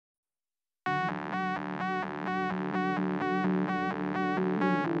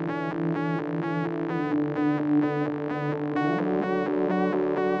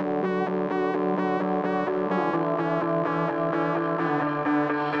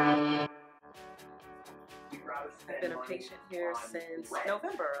I've been a patient here since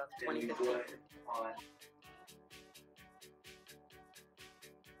November of 2015.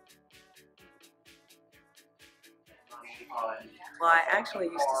 Well, I actually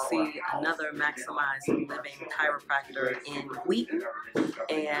used to see another Maximize Living chiropractor in Wheaton,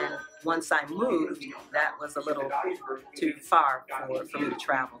 and once I moved, that was a little too far for me to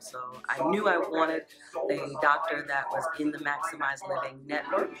travel. So I knew I wanted a doctor that was in the Maximize Living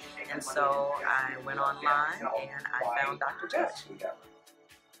network, and so I went online and I found Dr. Judge.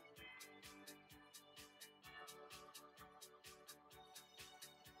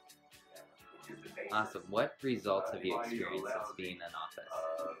 Awesome. What results have you experienced since being in office?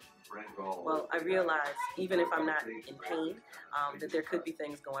 Well, I realize even if I'm not in pain, that there could be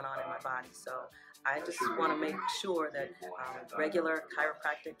things going on in my body. So I just want to make sure that regular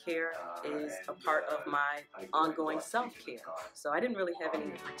chiropractic care is a part of my ongoing self-care. So I didn't really have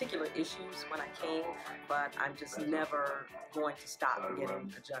any particular issues when I came, but I'm just never going to stop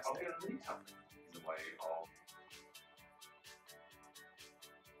getting adjusted.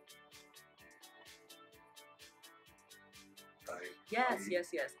 Yes, yes,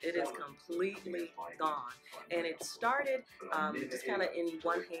 yes. It is completely gone. And it started just kind of in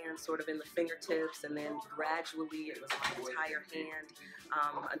one hand, sort of in the fingertips, and then gradually it was my entire hand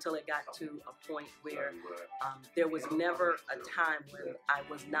until it got to a point where there was never a time when I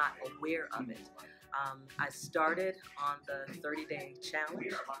was not aware of it. I started on the 30-day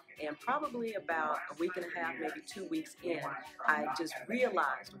challenge, and probably about a week and a half, maybe 2 weeks in, I just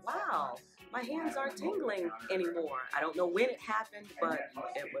realized, wow, my hands aren't tingling anymore. I don't know when it happened, but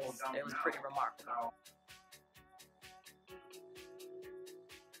it was pretty remarkable.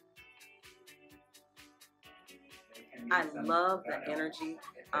 I love the energy.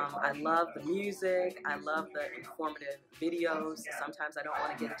 I love the music. I love the informative videos. Sometimes I don't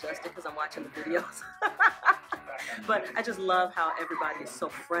want to get adjusted because I'm watching the videos. But I just love how everybody is so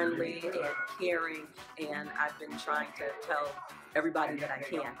friendly and caring, and I've been trying to tell everybody that I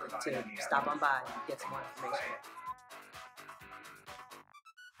can to stop on by and get some more information.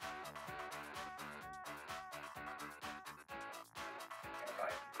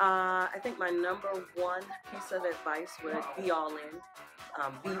 I think my number one piece of advice would be all in.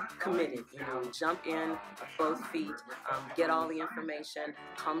 Be committed, jump in both feet, get all the information,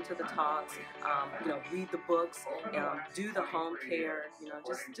 come to the talks, read the books, do the home care,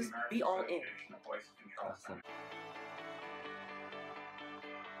 just be all in. Awesome.